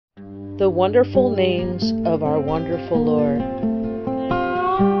The wonderful names of our wonderful Lord.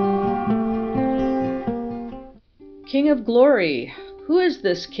 King of glory, who is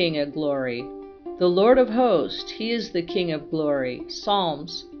this King of glory? The Lord of hosts, he is the King of glory.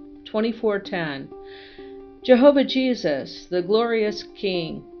 Psalms 24:10. Jehovah Jesus, the glorious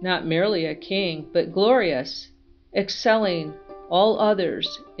King, not merely a king, but glorious, excelling all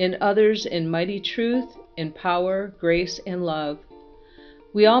others in mighty truth, in power, grace, and love.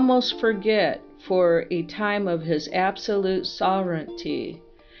 We almost forget for a time of his absolute sovereignty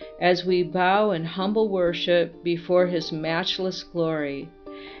as we bow in humble worship before his matchless glory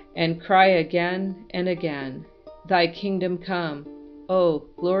and cry again and again, Thy kingdom come, O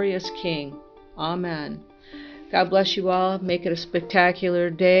glorious King. Amen. God bless you all. Make it a spectacular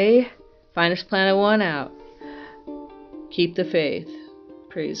day. Finest Planet One out. Keep the faith.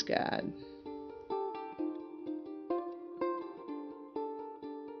 Praise God.